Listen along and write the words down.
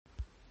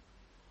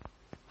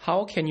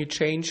how can you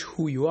change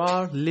who you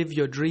are, live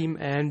your dream,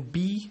 and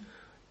be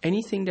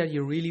anything that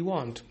you really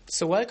want.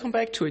 So welcome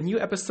back to a new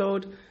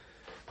episode,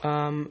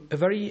 a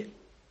very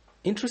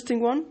interesting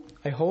one,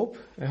 I hope.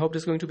 I hope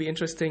this is going to be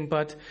interesting,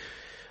 but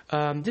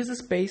this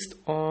is based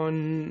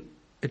on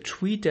a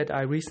tweet that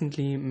I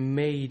recently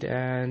made,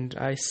 and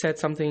I said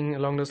something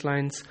along those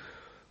lines: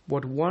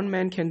 what one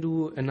man can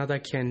do, another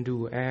can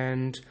do.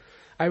 And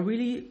I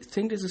really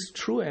think this is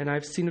true, and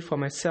I've seen it for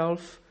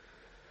myself.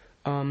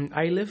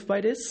 I live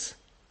by this,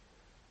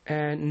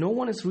 and no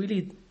one is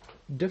really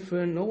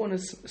different, no one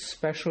is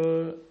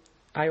special.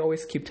 I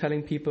always keep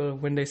telling people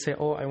when they say,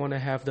 oh, I want to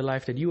have the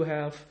life that you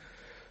have,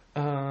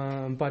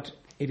 but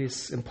it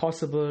is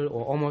impossible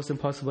or almost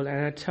impossible,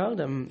 and I tell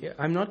them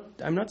I'm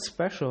not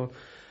special.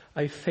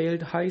 I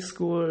failed high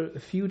school a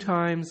few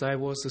times. I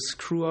was a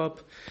screw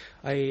up.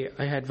 I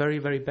had very,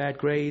 very bad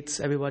grades.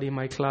 Everybody in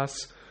my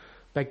class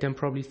back then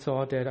probably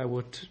thought that I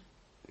would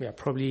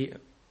probably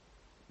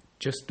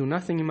just do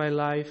nothing in my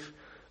life,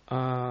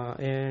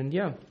 and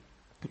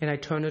I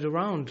turned it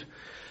around.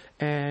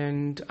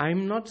 And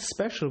I'm not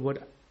special.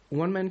 What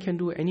one man can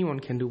do,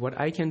 anyone can do. What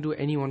I can do,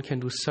 anyone can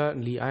do,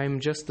 certainly.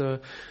 I'm just a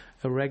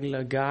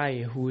regular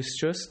guy who is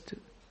just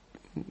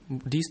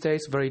these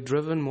days very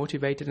driven,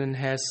 motivated, and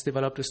has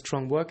developed a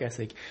strong work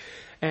ethic.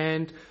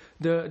 And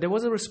there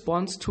was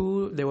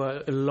there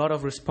were a lot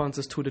of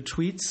responses to the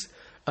tweets,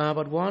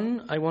 but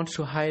one I want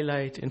to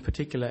highlight in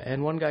particular.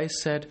 And one guy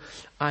said,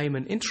 I'm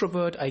an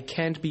introvert, I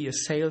can't be a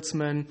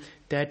salesman,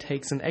 that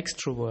takes an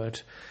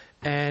extrovert.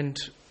 And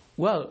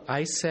well,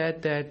 I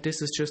said that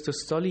this is just a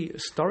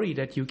story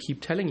that you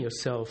keep telling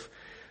yourself.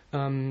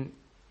 I'm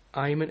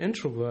an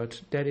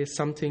introvert. That is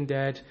something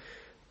that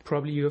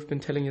probably you have been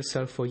telling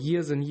yourself for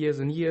years and years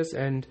and years,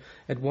 and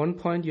at one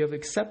point you have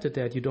accepted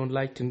that. You don't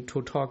like to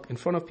talk in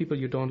front of people,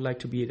 you don't like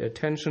to be at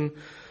attention,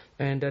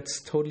 and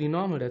that's totally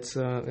normal. That's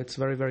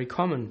very, very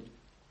common.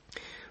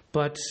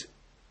 But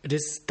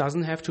this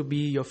doesn't have to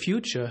be your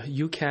future.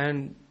 You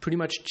can pretty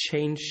much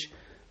change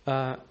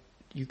that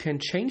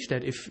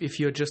if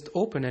you're just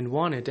open and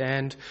want it.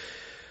 And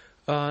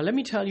let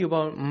me tell you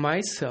about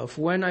myself.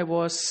 When I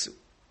was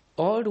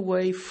all the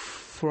way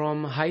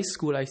from high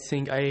school, I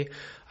think I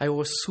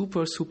was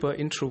super, super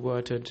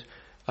introverted.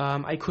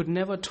 I could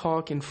never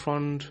talk in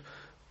front,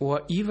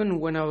 or even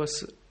when I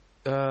was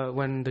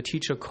when the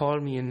teacher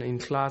called me in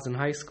class in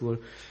high school,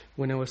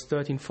 when I was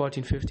 13,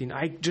 14, 15,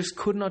 I just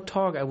could not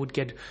talk. I would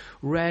get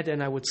red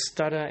and I would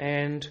stutter,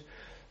 and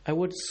I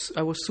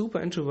was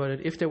super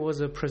introverted. If there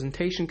was a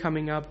presentation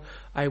coming up,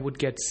 I would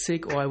get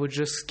sick, or I would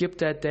just skip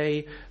that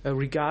day,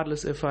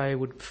 regardless if I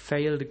would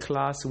fail the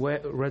class,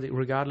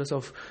 regardless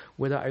of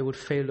whether I would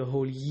fail the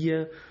whole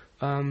year.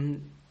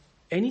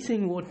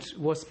 Anything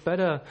was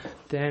better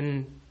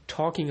than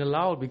talking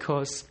aloud,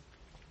 because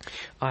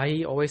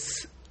I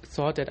always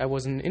thought that I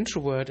was an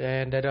introvert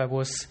and that I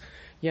was,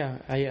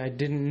 I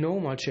didn't know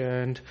much,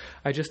 and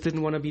I just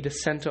didn't want to be the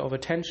center of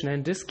attention.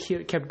 And this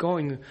kept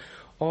going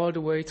all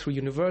the way through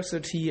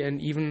university and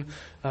even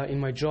in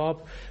my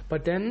job.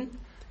 But then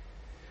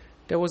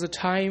there was a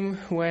time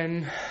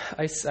when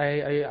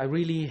I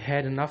really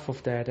had enough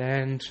of that,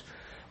 and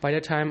by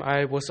that time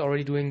I was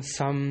already doing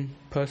some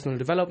personal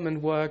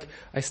development work.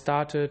 I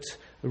started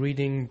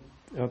reading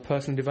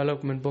personal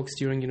development books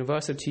during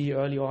university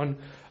early on,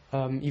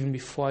 even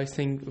before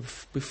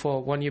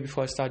 1 year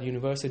before I started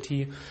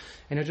university.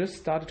 And I just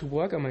started to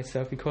work on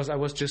myself because I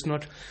was just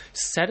not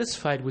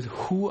satisfied with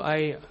who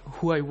I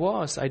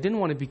was. I didn't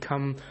want to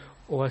become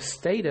or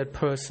stay that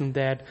person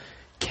that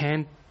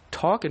can't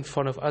talk in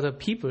front of other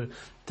people,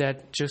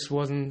 that just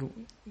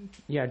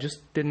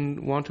just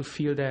didn't want to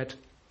feel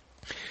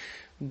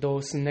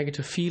those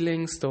negative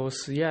feelings,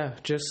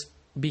 just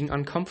being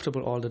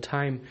uncomfortable all the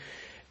time.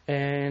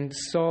 And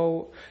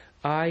so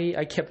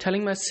I kept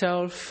telling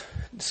myself,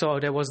 so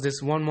there was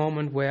this one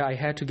moment where I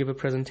had to give a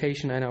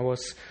presentation and I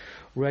was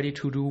ready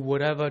to do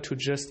whatever to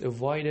just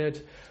avoid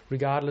it,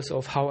 regardless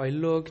of how I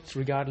looked,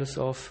 regardless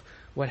of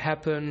what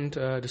happened,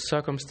 the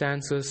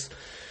circumstances.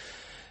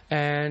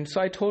 And so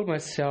I told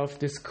myself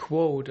this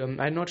quote.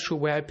 I'm not sure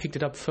where I picked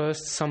it up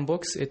first, some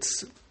books.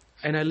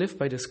 And I live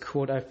by this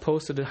quote. I've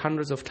posted it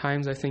hundreds of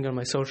times, I think, on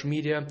my social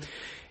media.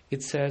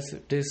 It says,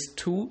 "This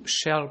too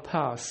shall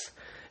pass."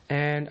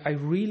 And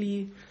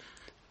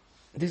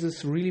this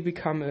has really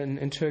become an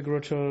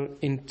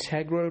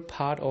integral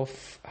part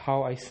of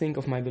how I think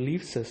of my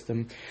belief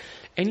system.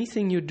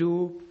 Anything you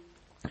do,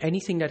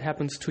 anything that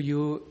happens to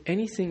you,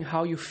 anything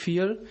how you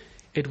feel,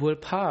 it will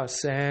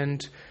pass.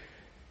 And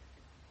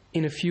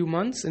in a few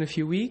months, in a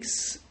few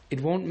weeks,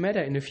 it won't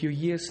matter. In a few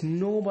years,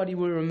 nobody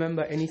will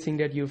remember anything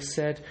that you've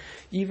said.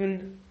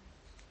 Even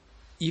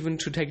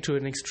to take it to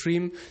an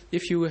extreme,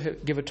 if you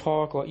give a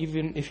talk, or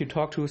even if you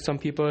talk to some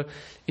people,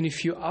 in a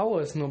few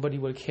hours, nobody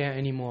will care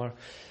anymore.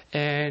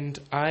 And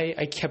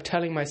I kept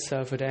telling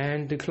myself it,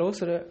 and the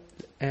closer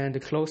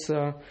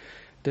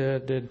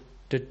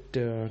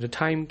the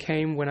time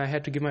came when I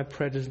had to give my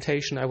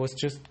presentation, I was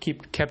just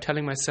kept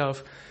telling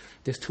myself,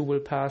 this too will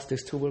pass,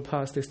 this too will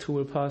pass, this too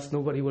will pass,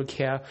 nobody will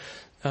care.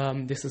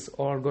 This is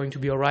all going to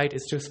be all right.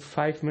 It's just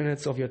 5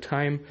 minutes of your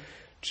time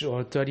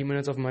or 30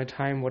 minutes of my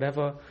time,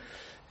 whatever.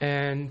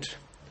 And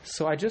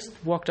so I just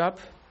walked up.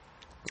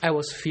 I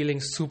was feeling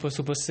super,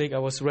 super sick. I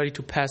was ready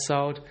to pass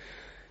out.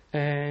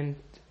 And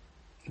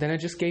then I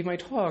just gave my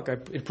talk.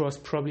 It was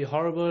probably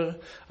horrible.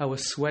 I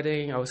was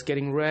sweating. I was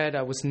getting red.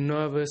 I was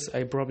nervous.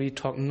 I probably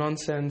talked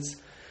nonsense.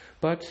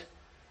 But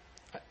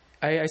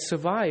I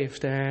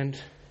survived. And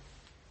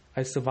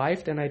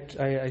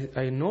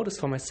I noticed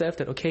for myself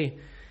that, okay,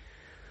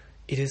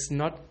 it is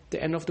not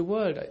the end of the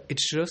world.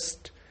 It's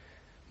just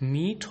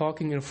me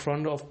talking in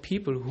front of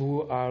people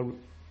who are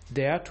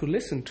there to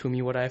listen to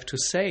me, what I have to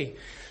say.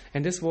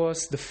 And this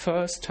was the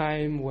first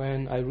time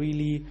when I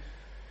really,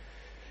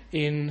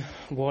 in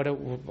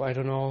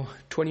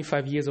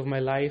 25 years of my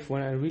life,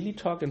 when I really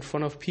talked in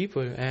front of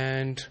people,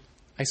 and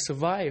I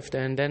survived.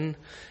 And then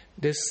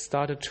this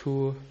started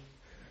to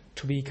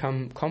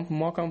become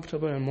more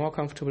comfortable and more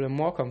comfortable and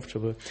more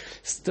comfortable.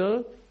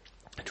 Still,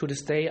 to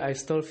this day, I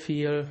still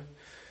feel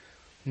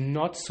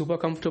not super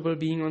comfortable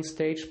being on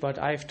stage, but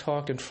I've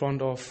talked in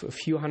front of a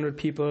few hundred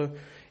people,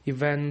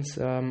 events.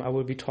 I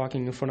will be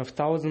talking in front of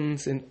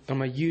thousands on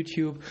my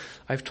YouTube.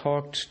 I've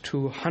talked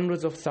to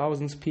hundreds of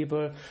thousands of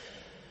people,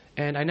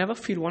 and I never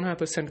feel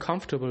 100%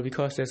 comfortable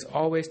because there's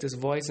always this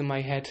voice in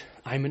my head,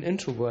 I'm an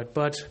introvert.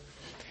 But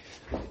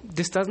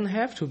this doesn't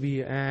have to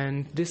be,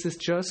 and this is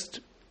just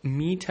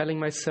me telling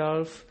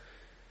myself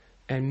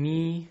and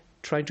me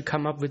trying to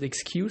come up with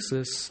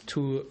excuses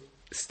to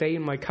stay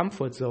in my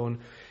comfort zone.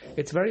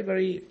 It's very,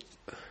 very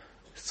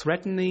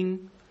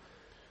threatening,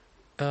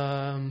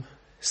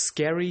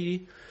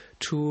 scary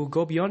to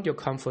go beyond your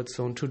comfort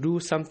zone, to do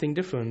something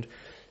different.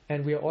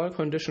 And we are all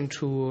conditioned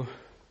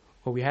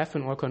we have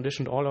been all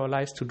conditioned all our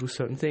lives to do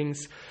certain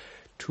things,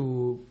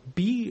 to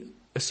be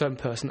a certain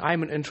person.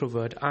 I'm an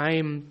introvert.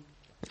 I'm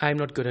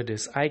not good at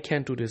this. I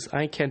can't do this.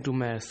 I can't do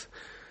math.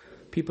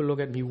 People look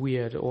at me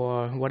weird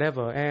or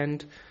whatever.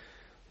 And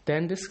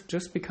then this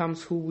just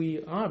becomes who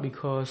we are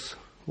because,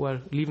 well,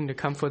 leaving the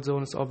comfort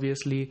zone is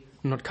obviously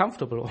not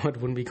comfortable, or it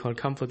wouldn't be called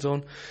comfort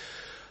zone.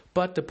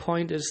 But the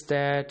point is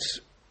that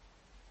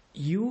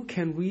you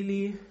can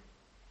really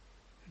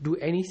do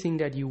anything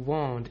that you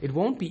want. It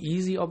won't be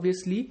easy,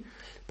 obviously,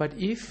 but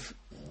if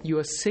you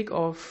are sick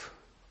of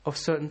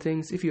certain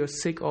things, if you are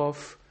sick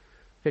of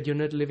that you're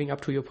not living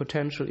up to your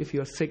potential, if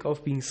you are sick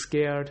of being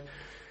scared,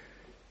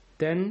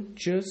 then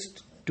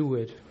just do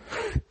it.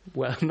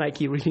 Well,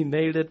 Nike really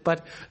nailed it,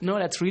 but no,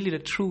 that's really the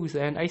truth.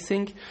 And I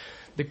think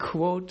the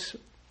quote,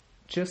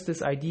 just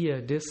this idea,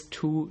 this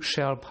too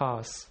shall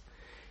pass,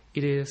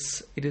 it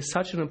is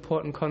such an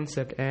important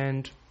concept,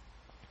 and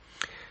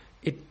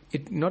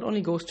it not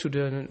only goes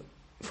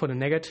for the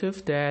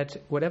negative, that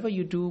whatever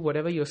you do,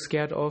 whatever you're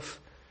scared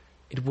of,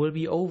 it will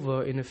be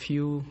over in a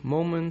few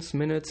moments,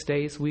 minutes,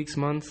 days, weeks,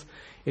 months.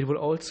 It will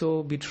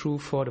also be true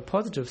for the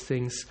positive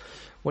things.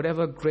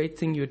 Whatever great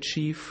thing you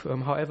achieve,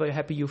 however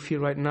happy you feel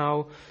right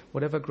now,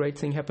 whatever great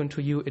thing happened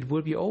to you, it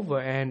will be over,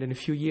 and in a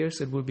few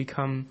years it will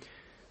become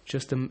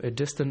just a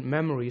distant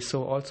memory.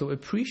 So also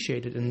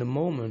appreciate it in the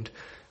moment.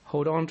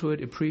 Hold on to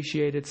it,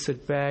 appreciate it,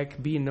 sit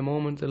back, be in the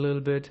moment a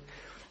little bit,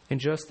 and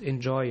just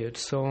enjoy it.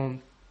 So,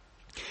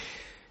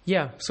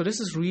 yeah, so this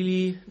is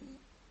really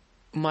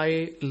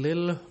my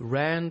little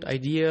rant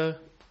idea,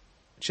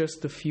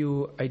 just a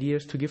few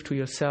ideas to give to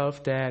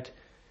yourself that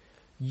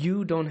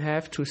you don't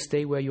have to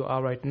stay where you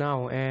are right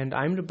now. And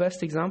I'm the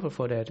best example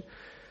for that.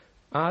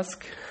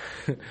 Ask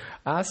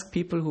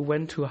people who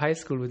went to high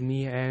school with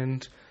me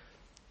and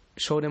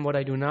show them what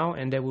I do now,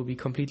 and they will be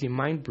completely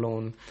mind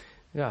blown.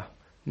 Yeah,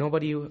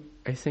 nobody,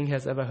 I think,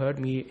 has ever heard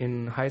me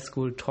in high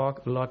school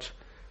talk a lot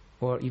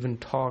or even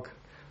talk.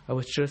 I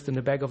was just in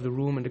the back of the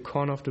room, in the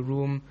corner of the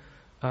room,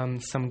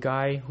 some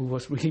guy who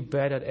was really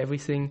bad at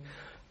everything.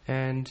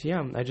 And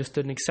yeah, I just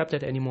didn't accept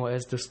that anymore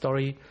as the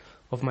story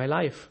of my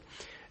life.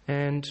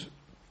 And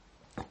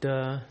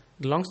the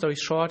long story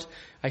short,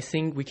 I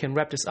think we can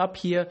wrap this up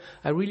here.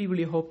 I really,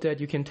 really hope that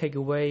you can take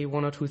away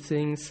one or two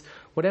things.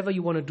 Whatever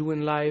you want to do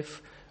in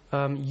life,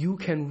 you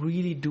can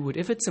really do it.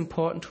 If it's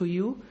important to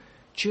you,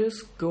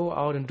 just go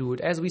out and do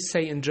it. As we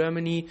say in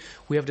Germany,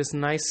 we have this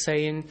nice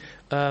saying,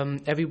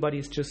 everybody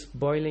is just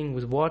boiling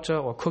with water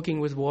or cooking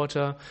with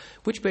water,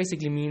 which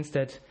basically means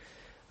that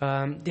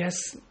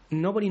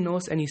nobody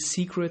knows any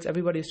secrets.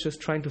 Everybody is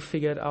just trying to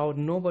figure it out.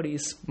 Nobody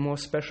is more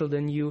special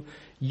than you.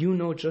 You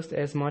know just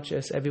as much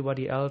as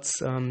everybody else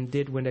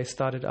did when they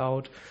started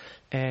out.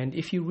 And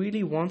if you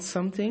really want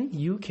something,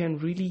 you can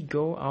really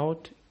go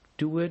out,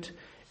 do it,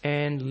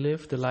 and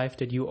live the life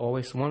that you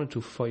always wanted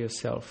to for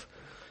yourself.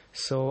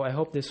 So I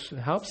hope this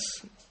helps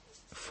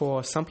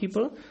for some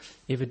people.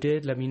 If it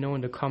did, let me know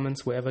in the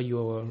comments wherever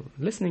you're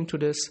listening to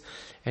this,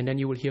 and then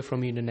you will hear from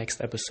me in the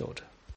next episode.